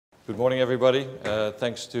Good morning, everybody.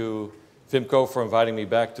 Thanks to Vimco for inviting me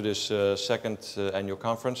back to this second annual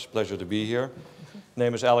conference. Pleasure to be here.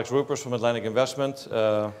 Name is Alex Roepers from Atlantic Investment.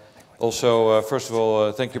 First of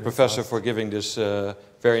all, thank you, Professor, for giving this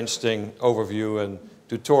very interesting overview and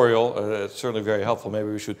tutorial. It's certainly very helpful. Maybe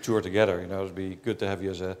we should tour together. You know, it'd be good to have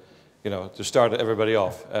you as a, to start everybody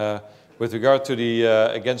off. With regard to the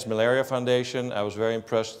Against Malaria Foundation, I was very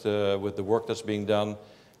impressed with the work that's being done,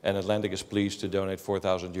 and Atlantic is pleased to donate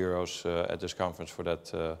 4,000 euros at this conference for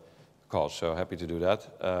that cause. So happy to do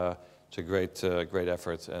that. It's a great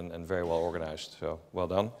effort and very well organized. So well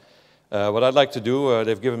done. What I'd like to do,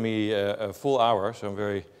 they've given me a full hour, so I'm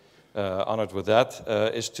very honored with that,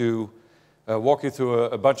 is to walk you through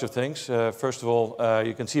a bunch of things. First of all,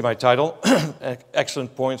 you can see my title,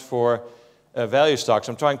 Excellent Points for Value Stocks.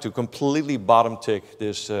 I'm trying to completely bottom tick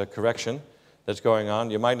this correction that's going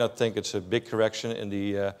on. You might not think it's a big correction in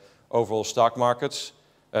the overall stock markets.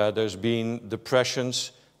 There's been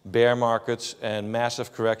depressions, bear markets, and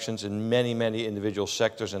massive corrections in many individual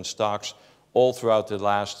sectors and stocks all throughout the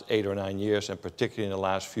last 8 or 9 years, and particularly in the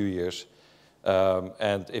last few years.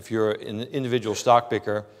 And if you're an individual stock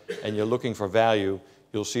picker and you're looking for value,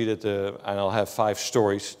 you'll see that, and I'll have 5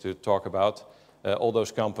 stories to talk about, all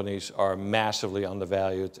those companies are massively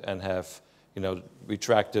undervalued and have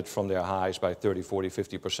retracted from their highs by 30, 40,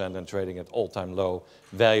 50% and trading at all-time low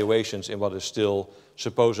valuations in what is still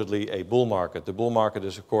supposedly a bull market. The bull market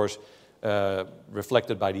is, of course,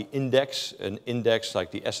 reflected by the index. An index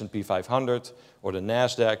like the S&P 500 or the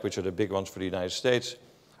NASDAQ, which are the big ones for the United States,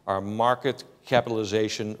 are market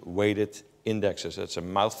capitalization weighted indexes. That's a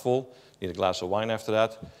mouthful. Need a glass of wine after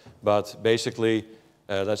that. But basically,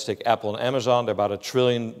 let's take Apple and Amazon. They're about $1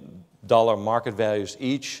 trillion market values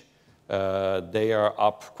each. They are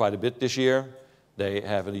up quite a bit this year. They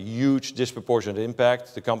have a huge disproportionate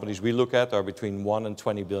impact. The companies we look at are between $1 and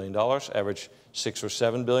 $20 billion, average 6 or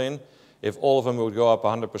 7 billion. If all of them would go up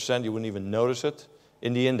 100%, you wouldn't even notice it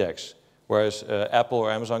in the index. Whereas Apple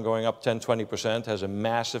or Amazon going up 10, 20% has a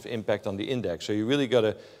massive impact on the index. So you really got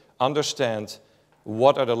to understand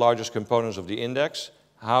what are the largest components of the index,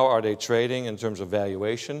 how are they trading in terms of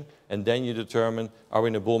valuation, and then you determine are we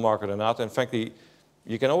in a bull market or not. And frankly,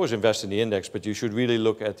 you can always invest in the index, but you should really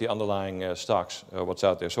look at the underlying stocks, what's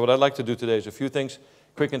out there. So what I'd like to do today is a few things.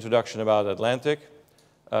 Quick introduction about Atlantic.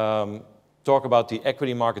 Talk about the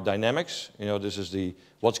equity market dynamics. This is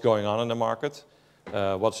what's going on in the market,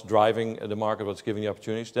 what's driving the market, what's giving the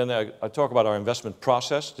opportunities. Then I talk about our investment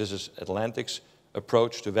process. This is Atlantic's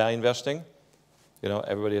approach to value investing.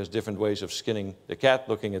 Everybody has different ways of skinning the cat,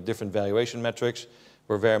 looking at different valuation metrics.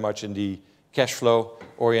 We're very much in the cash flow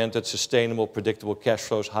oriented, sustainable, predictable cash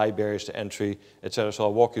flows, high barriers to entry, etc. So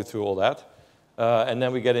I'll walk you through all that. And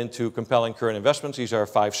then we get into compelling current investments. These are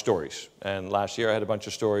 5 stories. And last year I had a bunch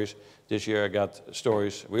of stories. This year I got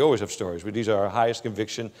stories. We always have stories, but these are our highest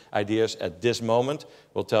conviction ideas at this moment.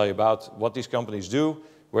 We'll tell you about what these companies do,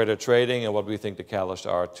 where they're trading, and what we think the catalysts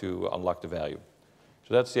are to unlock the value.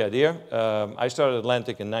 So that's the idea. I started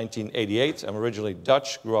Atlantic in 1988. I'm originally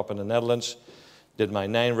Dutch, grew up in the Netherlands. Did my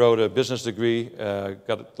Nijrode business degree,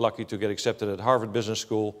 got lucky to get accepted at Harvard Business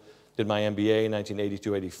School, did my MBA in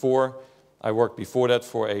 1982-84. I worked before that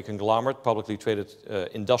for a conglomerate, publicly traded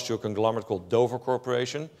industrial conglomerate called Dover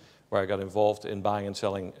Corporation, where I got involved in buying and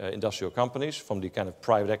selling industrial companies from the kind of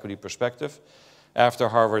private equity perspective. After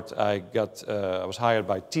Harvard, I was hired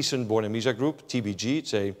by Thyssen-Bornemisza Group, TBG.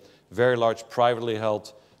 It's a very large privately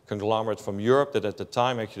held conglomerate from Europe that at the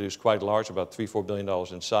time actually was quite large, about $3-4 billion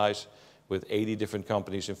in size, with 80 different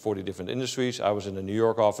companies in 40 different industries. I was in the New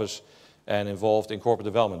York office and involved in corporate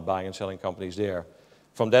development, buying and selling companies there.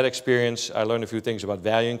 From that experience, I learned a few things about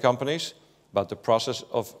valuing companies, about the process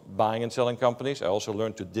of buying and selling companies. I also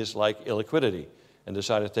learned to dislike illiquidity and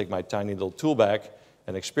decided to take my tiny little tool bag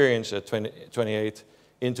and experience at 28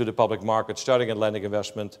 into the public market, starting Atlantic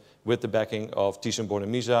Investment with the backing of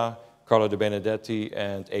Thyssen-Bornemisza, Carlo De Benedetti,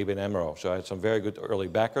 and ABN AMRO. So I had some very good early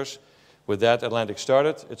backers. With that, Atlantic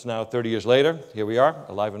started. It's now 30 years later. Here we are,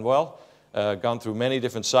 alive and well. Gone through many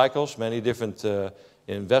different cycles, many different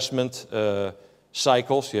investment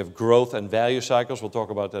cycles. You have growth and value cycles. We'll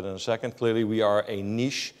talk about that in a second. Clearly, we are a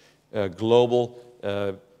niche, global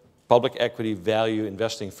public equity value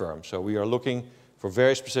investing firm. So we are looking for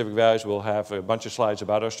very specific values. We'll have a bunch of slides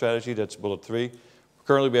about our strategy. That's bullet 3.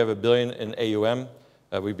 Currently, we have $1 billion in AUM.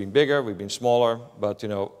 We've been bigger, we've been smaller, but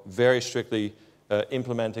very strictly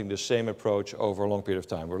implementing the same approach over a long period of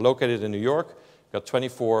time. We're located in New York, got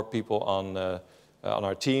 24 people on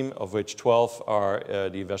our team, of which 12 are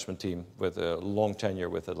the investment team with a long tenure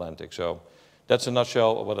with Atlantic. So that's in a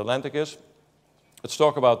nutshell what Atlantic is. Let's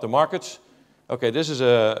talk about the markets. Okay, this is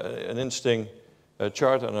an interesting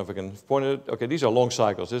chart. I don't know if I can point it. Okay, these are long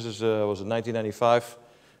cycles. This is was in 1995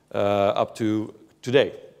 up to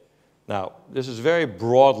today. Now, this is very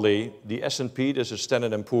broadly the S&P. This is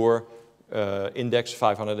Standard & Poor index.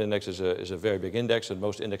 500 index is a very big index that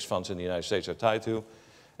most index funds in the United States are tied to.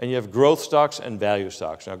 And you have growth stocks and value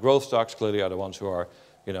stocks. Now, growth stocks clearly are the ones who are,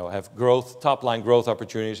 have growth, top-line growth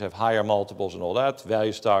opportunities, have higher multiples and all that.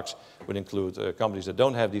 Value stocks would include companies that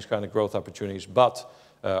don't have these kind of growth opportunities, but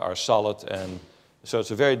are solid. And so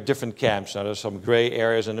it's a very different camps. Now, there's some gray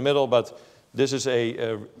areas in the middle, but this is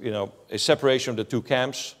a separation of the two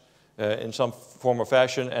camps in some form or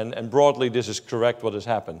fashion. And broadly, this is correct what has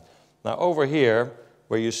happened. Now, over here,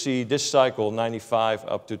 where you see this cycle, 95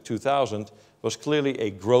 up to 2000, was clearly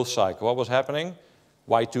a growth cycle. What was happening?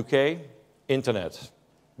 Y2K, internet.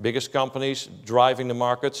 Biggest companies driving the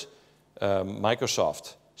markets,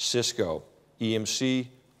 Microsoft, Cisco, EMC,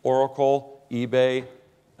 Oracle, eBay,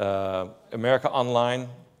 America Online,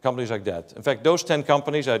 companies like that. In fact, those 10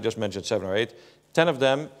 companies, I just mentioned 7 or 8, 10 of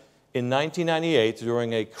them in 1998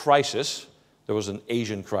 during a crisis, there was an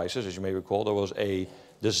Asian crisis, as you may recall, there was a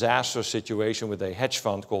disaster situation with a hedge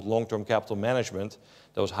fund called Long-Term Capital Management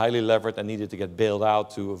that was highly levered and needed to get bailed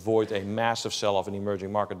out to avoid a massive sell-off in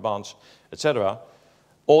emerging market bonds, etc.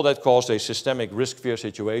 All that caused a systemic risk fear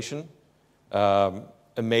situation.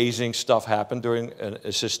 Amazing stuff happened during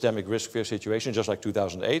a systemic risk fear situation, just like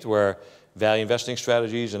 2008, where value investing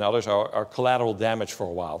strategies and others are collateral damage for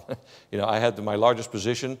a while. I had my largest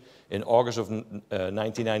position in August of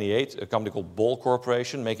 1998, a company called Ball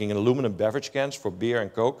Corporation, making aluminum beverage cans for beer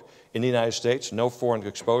and Coke in the United States, no foreign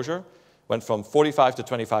exposure, went from 45 to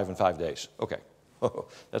 25 in 5 days. Okay,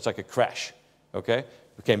 that's like a crash, okay?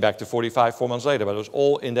 We came back to 45 4 months later, but it was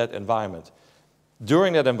all in that environment.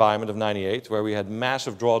 During that environment of 98, where we had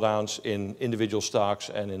massive drawdowns in individual stocks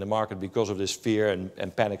and in the market because of this fear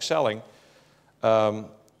and panic selling,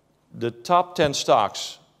 the top 10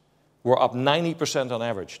 stocks were up 90% on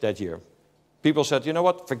average that year. People said, you know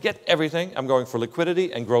what, forget everything, I'm going for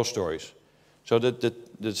liquidity and growth stories. So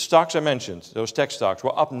the stocks I mentioned, those tech stocks,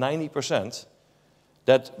 were up 90%.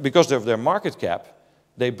 That, because of their market cap,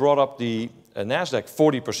 they brought up the NASDAQ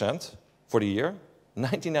 40% for the year.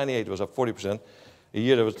 1998 was up 40%. A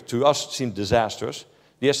year that was, to us, seemed disastrous.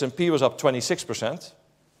 The S&P was up 26%,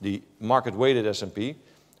 the market-weighted S&P,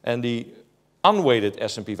 and the unweighted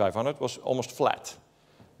S&P 500 was almost flat.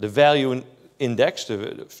 The value index, the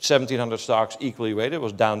 1,700 stocks equally weighted,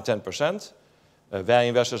 was down 10%. Value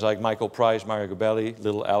investors like Michael Price, Mario Gabelli,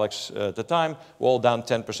 little Alex at the time, were all down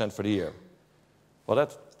 10% for the year. Well,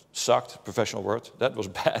 that sucked, professional word. That was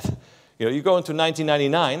bad. You go into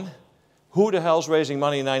 1999, who the hell's raising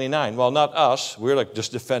money in 99? Well, not us. We're like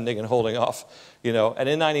just defending and holding off. And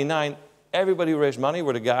in 99, everybody who raised money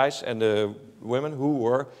were the guys and the women who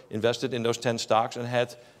were invested in those 10 stocks and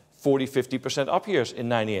had 40, 50% up years in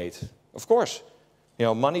 98. Of course.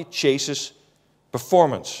 Money chases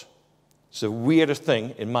performance. It's the weirdest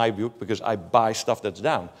thing in my view because I buy stuff that's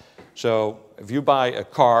down. So if you buy a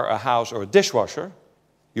car, a house, or a dishwasher,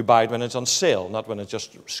 you buy it when it's on sale, not when it's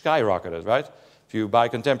just skyrocketed, right? If you buy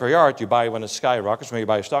contemporary art, you buy when it skyrockets. When you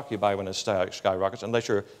buy a stock, you buy when it skyrockets, unless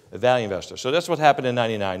you're a value investor. So that's what happened in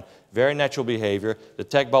 99. Very natural behavior. The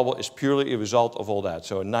tech bubble is purely a result of all that.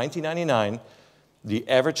 So in 1999, the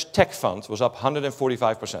average tech fund was up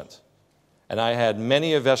 145%. And I had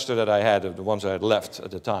many investors that I had, the ones I had left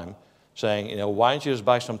at the time, saying, why don't you just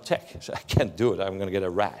buy some tech? I said, I can't do it. I'm going to get a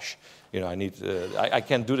rash. I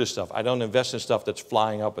can't do this stuff. I don't invest in stuff that's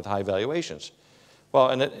flying up with high valuations. Well,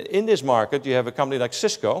 and in this market, you have a company like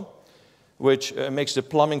Cisco, which makes the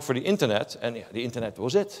plumbing for the internet, and the internet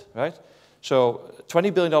was it, right? So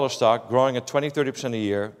 $20 billion stock growing at 20, 30% a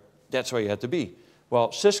year, that's where you had to be.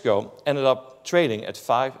 Well, Cisco ended up trading at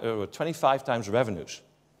 25 times revenues,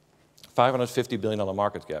 $550 billion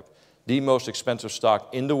market cap. The most expensive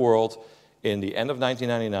stock in the world in the end of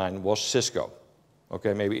 1999 was Cisco,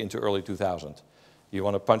 okay, maybe into early 2000. You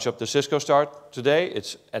want to punch up the Cisco start today,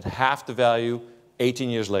 it's at half the value 18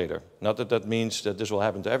 years later. Not that that means that this will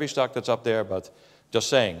happen to every stock that's up there, but just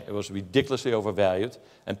saying, it was ridiculously overvalued,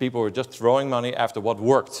 and people were just throwing money after what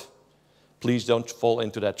worked. Please don't fall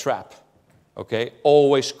into that trap, okay?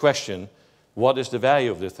 Always question, what is the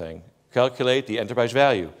value of the thing? Calculate the enterprise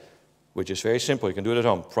value, which is very simple. You can do it at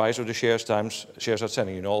home. Price of the shares times shares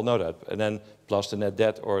outstanding. You all know that. And then plus the net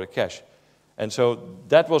debt or the cash. And so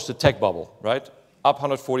that was the tech bubble, right? Up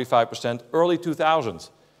 145%. Early 2000s.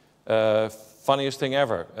 Funniest thing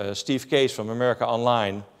ever. Steve Case from America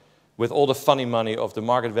Online, with all the funny money of the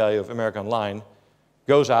market value of America Online,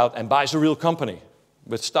 goes out and buys a real company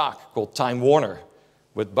with stock called Time Warner.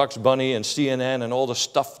 with Bugs Bunny and CNN and all the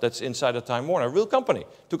stuff that's inside of Time Warner. A real company.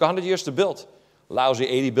 Took 100 years to build. Lousy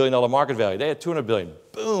 $80 billion market value. They had $200 billion.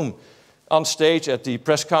 Boom! On stage at the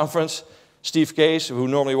press conference, Steve Case, who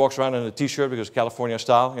normally walks around in a T-shirt because California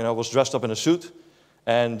style, was dressed up in a suit.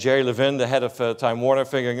 And Jerry Levin, the head of Time Warner,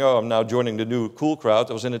 figuring, oh, I'm now joining the new cool crowd,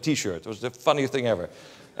 was in a T-shirt. It was the funniest thing ever.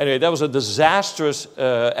 Anyway, that was a disastrous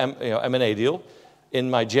M&A deal. In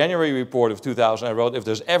my January report of 2000, I wrote, if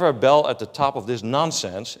there's ever a bell at the top of this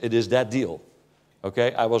nonsense, it is that deal.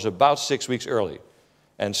 Okay? I was about 6 weeks early.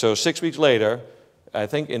 And so 6 weeks later, I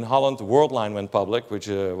think in Holland, Worldline went public, which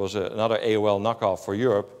was another AOL knockoff for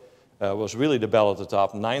Europe, was really the bell at the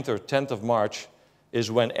top. 9th or 10th of March is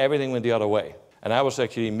when everything went the other way. And I was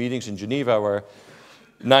actually in meetings in Geneva where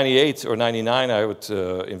 98 or 99, I would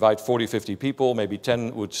invite 40, 50 people, maybe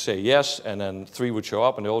 10 would say yes, and then 3 would show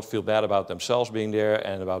up, and they all feel bad about themselves being there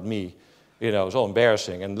and about me. It was all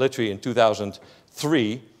embarrassing. And literally in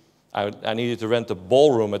 2003, I needed to rent a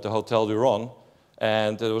ballroom at the Hotel du Rhône,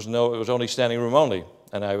 and it was only standing room only.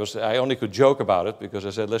 And I only could joke about it because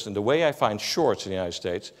I said, listen, the way I find shorts in the United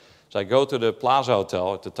States, so I go to the Plaza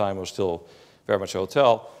Hotel, at the time it was still very much a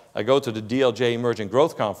hotel, I go to the DLJ Emerging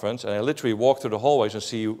Growth Conference, and I literally walk through the hallways and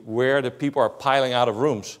see where the people are piling out of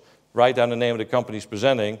rooms, write down the name of the companies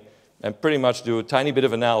presenting, and pretty much do a tiny bit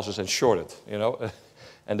of analysis and short it,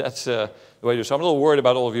 And that's the way to do it. So I'm a little worried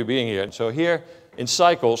about all of you being here. So here, in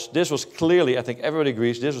cycles, this was clearly, I think everybody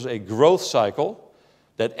agrees, this was a growth cycle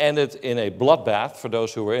that ended in a bloodbath for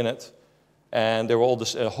those who were in it. And there were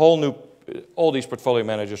all these portfolio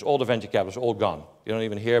managers, all the venture capitalists, all gone. You don't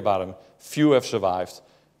even hear about them. Few have survived.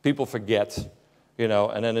 People forget,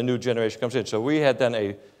 and then a new generation comes in. So we had then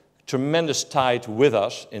a tremendous tide with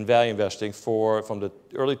us in value investing from the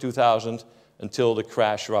early 2000s until the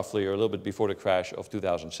crash roughly, or a little bit before the crash of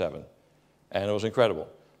 2007. And it was incredible.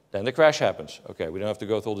 Then the crash happens. Okay, we don't have to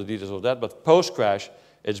go through all the details of that, but post-crash,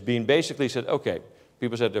 it's been basically said, okay,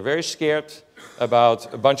 people said they're very scared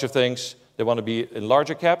about a bunch of things. They want to be in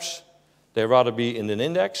larger caps, they'd rather be in an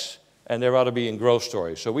index, and they'd rather be in growth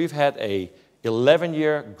stories. So we've had a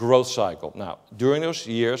 11-year growth cycle. Now, during those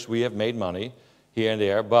years, we have made money here and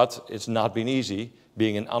there, but it's not been easy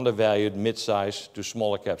being in undervalued mid-size to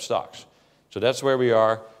smaller cap stocks. So that's where we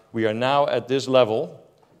are. We are now at this level,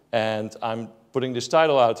 and I'm putting this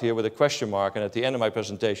title out here with a question mark, and at the end of my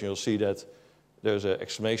presentation, you'll see that there's an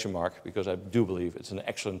exclamation mark, because I do believe it's an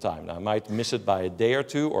excellent time. Now, I might miss it by a day or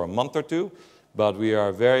two or a month or two, but we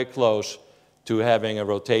are very close to having a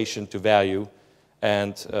rotation to value.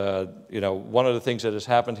 And one of the things that has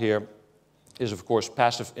happened here is, of course,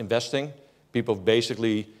 passive investing. People have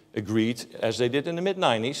basically agreed, as they did in the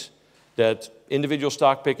mid-90s, that individual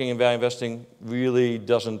stock picking and value investing really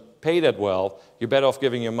doesn't pay that well. You're better off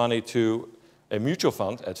giving your money to a mutual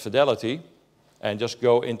fund at Fidelity and just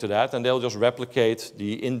go into that, and they'll just replicate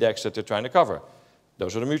the index that they're trying to cover.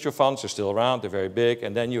 Those are the mutual funds. They're still around. They're very big.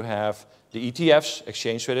 And then you have the ETFs,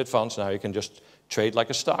 exchange-traded funds. Now you can just trade like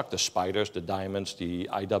a stock, the spiders, the diamonds, the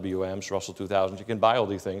IWMs, Russell 2000. You can buy all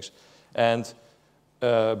these things. And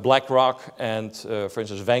BlackRock and, for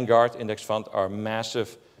instance, Vanguard index fund are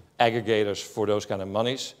massive aggregators for those kind of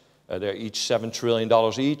monies. They're each $7 trillion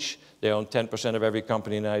each. They own 10% of every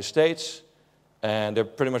company in the United States. And they're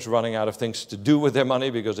pretty much running out of things to do with their money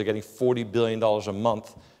because they're getting $40 billion a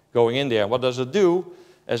month going in there. And what does it do?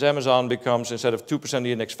 As Amazon becomes, instead of 2% of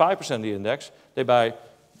the index, 5% of the index, they buy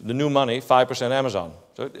the new money, 5% Amazon.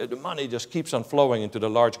 So the money just keeps on flowing into the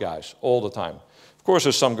large guys all the time. Of course,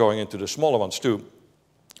 there's some going into the smaller ones too,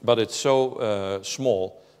 but it's so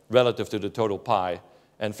small relative to the total pie.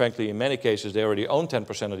 And frankly, in many cases, they already own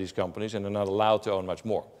 10% of these companies, and they're not allowed to own much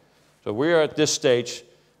more. So we're at this stage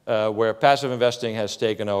where passive investing has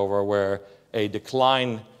taken over, where a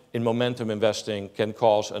decline in momentum investing can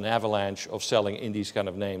cause an avalanche of selling in these kind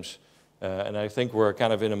of names. And I think we're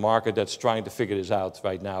kind of in a market that's trying to figure this out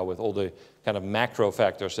right now with all the kind of macro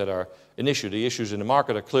factors that are an issue. The issues in the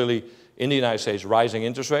market are clearly, in the United States, rising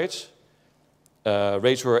interest rates.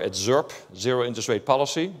 Rates were at ZIRP, zero interest rate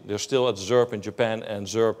policy. They're still at ZIRP in Japan and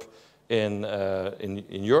ZIRP in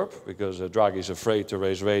Europe, because Draghi is afraid to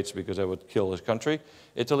raise rates because that would kill his country,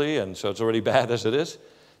 Italy, and so it's already bad as it is.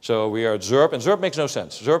 So we are at ZIRP, and ZIRP makes no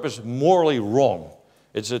sense. ZIRP is morally wrong.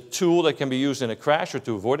 It's a tool that can be used in a crash or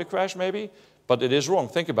to avoid a crash maybe, but it is wrong.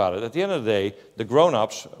 Think about it. At the end of the day, the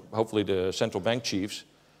grown-ups, hopefully the central bank chiefs,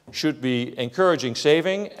 should be encouraging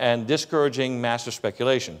saving and discouraging massive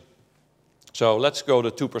speculation. So let's go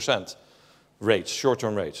to 2% rates,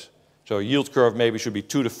 short-term rates. So yield curve maybe should be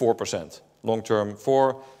 2 to 4%, long-term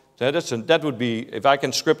 4. That would be, if I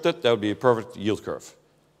can script it, that would be a perfect yield curve.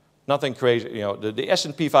 Nothing crazy. The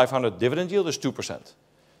S&P 500 dividend yield is 2%.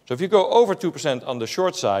 So if you go over 2% on the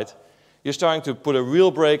short side, you're starting to put a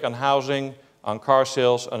real brake on housing, on car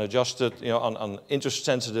sales, on adjusted, on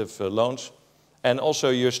interest-sensitive loans. And also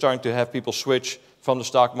you're starting to have people switch from the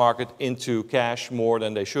stock market into cash more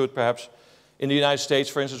than they should, perhaps. In the United States,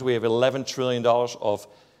 for instance, we have $11 trillion of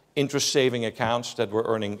interest-saving accounts that were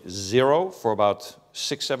earning zero for about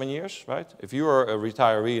 6-7 years, right? If you are a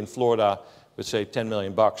retiree in Florida with, say, $10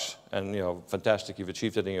 million bucks, and, fantastic, you've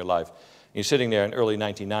achieved it in your life, and you're sitting there in early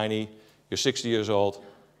 1990, you're 60 years old,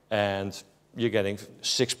 and you're getting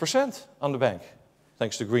 6% on the bank,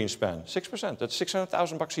 thanks to Greenspan. 6%, that's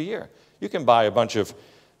 600,000 bucks a year. You can buy a bunch of,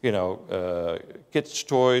 kids'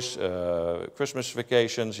 toys, Christmas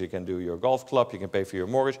vacations, you can do your golf club, you can pay for your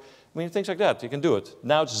mortgage. I mean, things like that, you can do it.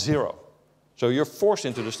 now it's zero. So you're forced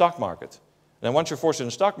into the stock market. And then once you're forced into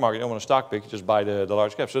the stock market, you don't want a stock pick, you just buy the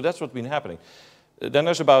large cap. So that's what's been happening. Then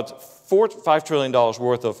there's about $5 trillion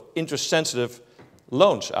worth of interest-sensitive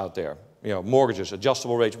loans out there. Mortgages,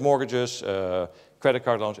 adjustable rate mortgages, credit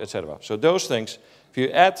card loans, etc. So those things, if you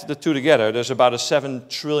add the two together, there's about a $7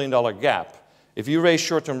 trillion gap. If you raise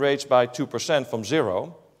short-term rates by 2% from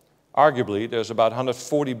zero, arguably there's about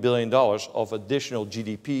 $140 billion of additional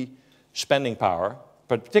GDP spending power,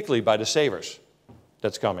 particularly by the savers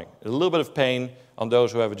that's coming. A little bit of pain on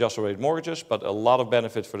those who have adjustable rate mortgages, but a lot of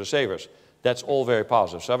benefit for the savers. That's all very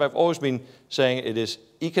positive. So I've always been saying it is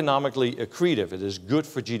economically accretive. It is good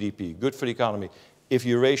for GDP, good for the economy, if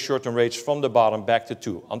you raise short-term rates from the bottom back to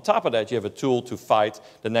 2. On top of that, you have a tool to fight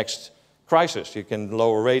the next crisis. You can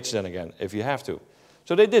lower rates then again if you have to.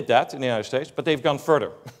 So they did that in the United States, but they've gone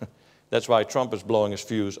further. That's why Trump is blowing his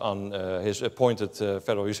fuse on his appointed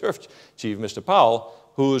Federal Reserve Chief, Mr. Powell,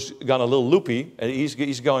 who's gone a little loopy, and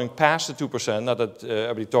he's going past the 2%. Not that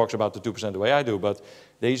everybody talks about the 2% the way I do, but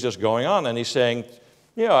he's just going on, and he's saying,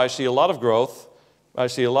 I see a lot of growth, I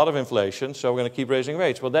see a lot of inflation, so we're going to keep raising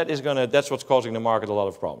rates. Well, that's what's causing the market a lot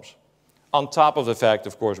of problems. On top of the fact,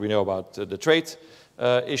 of course, we know about the trade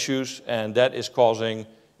issues, and that is causing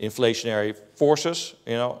inflationary forces,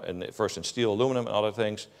 and first in steel, aluminum, and other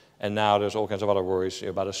things. And now there's all kinds of other worries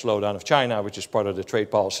about a slowdown of China, which is part of the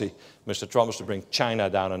trade policy. Mr. Trump is to bring China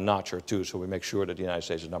down a notch or two, so we make sure that the United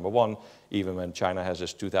States is #1, even when China has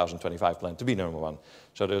this 2025 plan to be #1.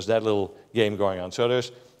 So there's that little game going on. So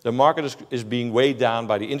the market is being weighed down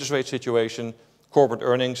by the interest rate situation. Corporate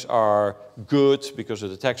earnings are good because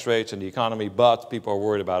of the tax rates and the economy, but people are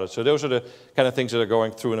worried about it. So those are the kind of things that are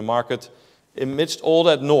going through in the market. Amidst all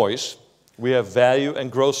that noise, we have value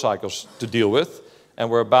and growth cycles to deal with. And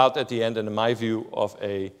we're about at the end, in my view, of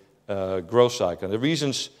a growth cycle. And the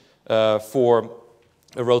reasons for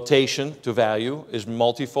a rotation to value is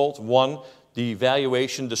multifold. One, the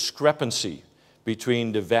valuation discrepancy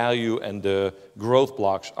between the value and the growth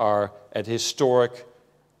blocks are at historic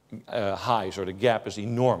highs, or the gap is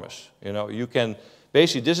enormous. You can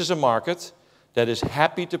basically, this is a market that is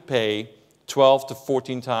happy to pay 12 to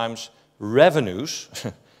 14 times revenues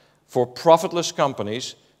for profitless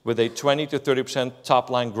companies with a 20 to 30%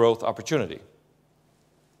 top-line growth opportunity.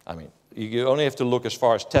 I mean, you only have to look as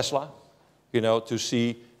far as Tesla, to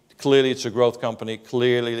see clearly it's a growth company,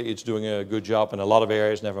 clearly it's doing a good job in a lot of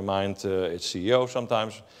areas, never mind its CEO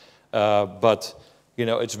sometimes. But,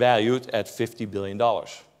 it's valued at $50 billion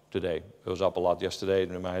today. It was up a lot yesterday.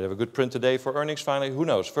 We might have a good print today for earnings finally, who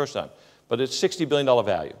knows, first time. But it's $60 billion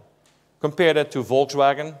value. Compare that to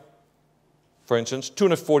Volkswagen, for instance,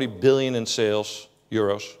 $240 billion in sales,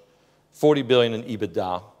 euros, 40 billion in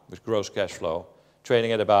EBITDA with gross cash flow,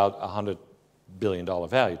 trading at about $100 billion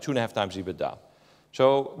value, 2.5 times EBITDA.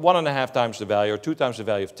 So 1.5 times the value, or 2 times the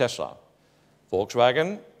value of Tesla.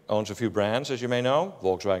 Volkswagen owns a few brands, as you may know.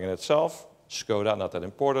 Volkswagen itself, Skoda, not that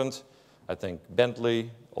important. I think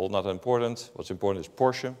Bentley, all not that important. What's important is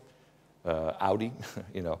Porsche, Audi,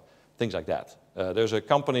 things like that. There's a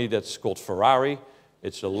company that's called Ferrari.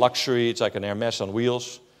 It's a luxury, it's like an Hermes on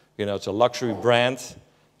wheels. It's a luxury brand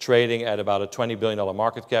trading at about a $20 billion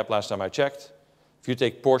market cap last time I checked. If you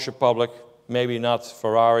take Porsche public, maybe not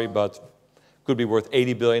Ferrari, but could be worth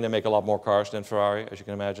 80 billion and make a lot more cars than Ferrari, as you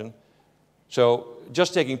can imagine. So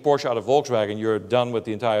just taking Porsche out of Volkswagen, you're done with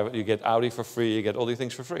the entire, you get Audi for free, you get all these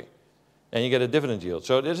things for free. And you get a dividend yield.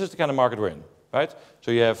 So this is the kind of market we're in, right?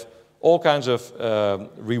 So you have all kinds of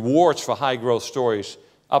rewards for high growth stories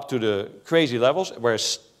up to the crazy levels,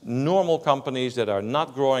 whereas normal companies that are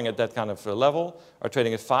not growing at that kind of level are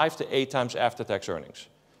trading at 5 to 8 times after-tax earnings.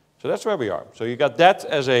 So that's where we are. So you got that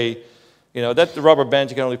as a, that rubber band,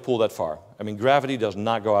 you can only pull that far. I mean, gravity does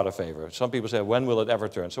not go out of favor. Some people say, when will it ever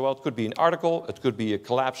turn? So, well, it could be an article, it could be a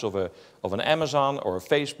collapse of an Amazon or a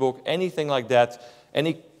Facebook, anything like that.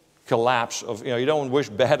 Any collapse of, you don't wish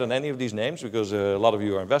bad on any of these names because a lot of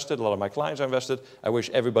you are invested, a lot of my clients are invested. I wish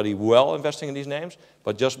everybody well investing in these names,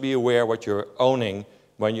 but just be aware what you're owning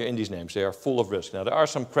when you're in these names. They are full of risk. Now, there are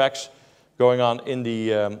some cracks going on in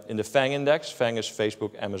the FANG index. FANG is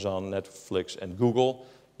Facebook, Amazon, Netflix, and Google.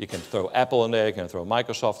 You can throw Apple in there, you can throw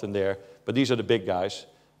Microsoft in there, but these are the big guys.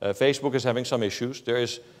 Facebook is having some issues. There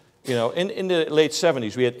is, in the late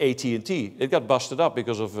 70s, we had AT&T. It got busted up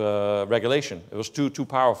because of regulation. It was too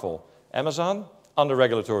powerful. Amazon, under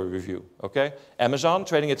regulatory review, okay? Amazon,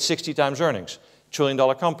 trading at 60 times earnings, $1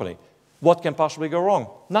 trillion company. What can possibly go wrong?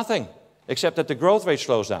 Nothing, except that the growth rate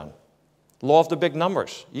slows down. Law of the big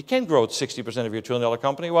numbers. You can't grow at 60% of your $1 trillion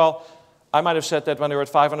company. Well, I might have said that when they were at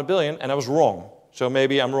 500 billion, and I was wrong. So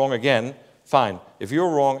maybe I'm wrong again. Fine. If you're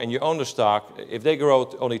wrong and you own the stock, if they grow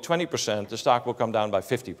at only 20%, the stock will come down by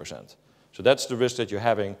 50%. So that's the risk that you're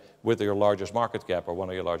having with your largest market cap or one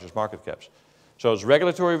of your largest market caps. So it's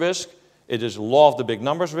regulatory risk. It is law of the big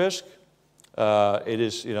numbers risk. It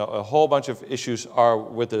is, a whole bunch of issues are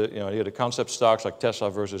with the concept stocks like Tesla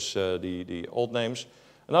versus the old names.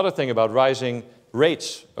 Another thing about rising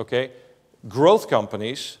rates, okay? Growth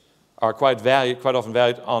companies are quite often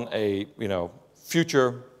valued on a,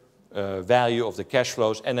 future value of the cash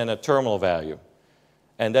flows and then a terminal value.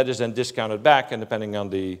 And that is then discounted back, and depending on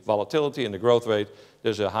the volatility and the growth rate,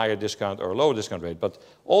 there's a higher discount or a lower discount rate. But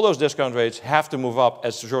all those discount rates have to move up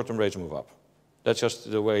as the short-term rates move up. That's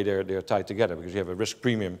just the way they're tied together, because you have a risk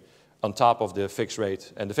premium on top of the fixed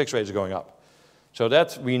rate, and the fixed rate is going up. So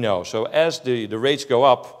that we know. So as the rates go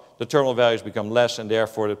up, the terminal values become less, and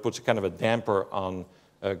therefore it puts kind of a damper on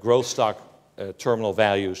growth stock terminal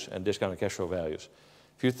values and discounted cash flow values.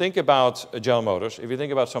 If you think about General Motors, if you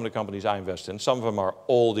think about some of the companies I invest in, some of them are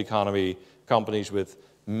old economy companies with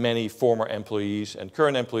many former employees and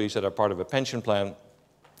current employees that are part of a pension plan.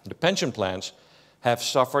 The pension plans have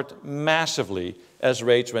suffered massively as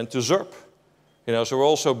rates went to ZERP. So we're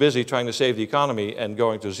all so busy trying to save the economy and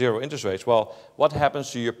going to zero interest rates. Well, what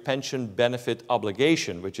happens to your pension benefit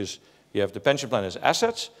obligation, which is you have the pension plan as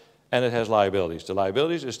assets, and it has liabilities. The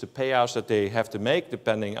liabilities is the payouts that they have to make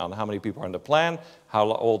depending on how many people are in the plan, how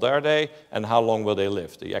old are they, and how long will they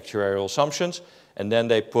live, the actuarial assumptions, and then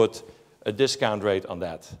they put a discount rate on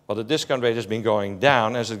that. Well, the discount rate has been going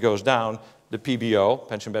down. As it goes down, the PBO,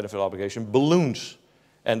 pension benefit obligation, balloons,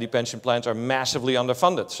 and the pension plans are massively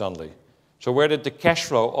underfunded suddenly. So where did the cash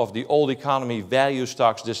flow of the old economy value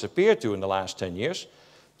stocks disappear to in the last 10 years?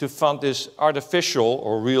 To fund this artificial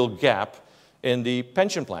or real gap in the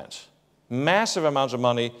pension plans. Massive amounts of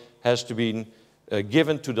money has to be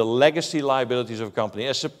given to the legacy liabilities of a company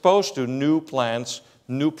as opposed to new plans,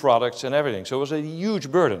 new products and everything. So it was a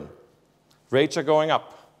huge burden. Rates are going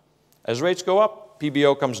up. As rates go up,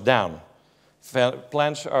 PBO comes down.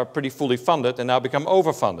 Plans are pretty fully funded and now become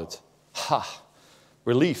overfunded. Ha!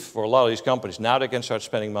 Relief for a lot of these companies. Now they can start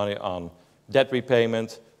spending money on debt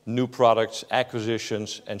repayment, new products,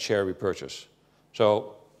 acquisitions, and share repurchase.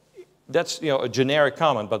 So that's a generic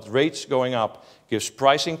comment, but rates going up gives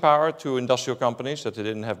pricing power to industrial companies that they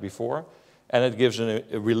didn't have before, and it gives a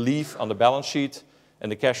relief on the balance sheet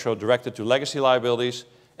and the cash flow directed to legacy liabilities,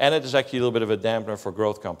 and it is actually a little bit of a dampener for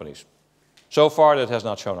growth companies. So far, that has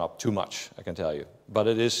not shown up too much, I can tell you, but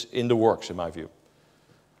it is in the works, in my view.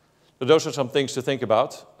 So those are some things to think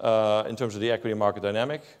about in terms of the equity market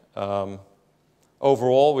dynamic.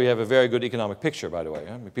 Overall, we have a very good economic picture, by the way.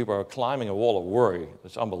 I mean, people are climbing a wall of worry.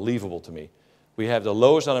 It's unbelievable to me. We have the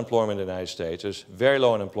lowest unemployment in the United States. There's very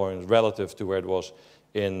low unemployment relative to where it was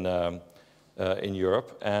in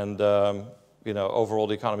Europe. And overall,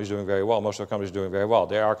 the economy is doing very well. Most of our companies are doing very well.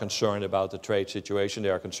 They are concerned about the trade situation.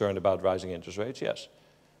 They are concerned about rising interest rates, yes.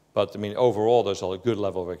 But, I mean, overall, there's a good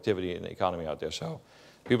level of activity in the economy out there. So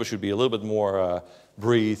people should be a little bit more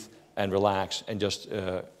breathe and relax and just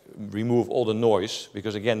remove all the noise,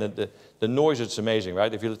 because again, the noise, it's amazing,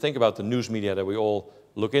 right? If you think about the news media that we all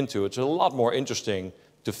look into, it's a lot more interesting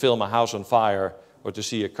to film a house on fire or to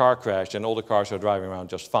see a car crash and all the cars are driving around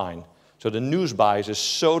just fine. So the news bias is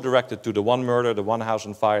so directed to the one murder, the one house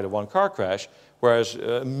on fire, the one car crash, whereas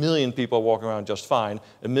a million people are walking around just fine,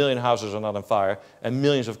 a million houses are not on fire, and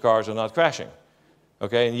millions of cars are not crashing.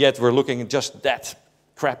 Okay, and yet we're looking at just that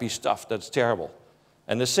crappy stuff that's terrible.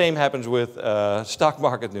 And the same happens with stock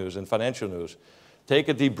market news and financial news. Take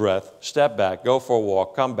a deep breath, step back, go for a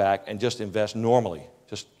walk, come back, and just invest normally.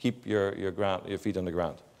 Just keep your feet on the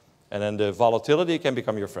ground. And then the volatility can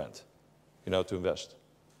become your friend, to invest.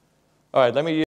 All right, let me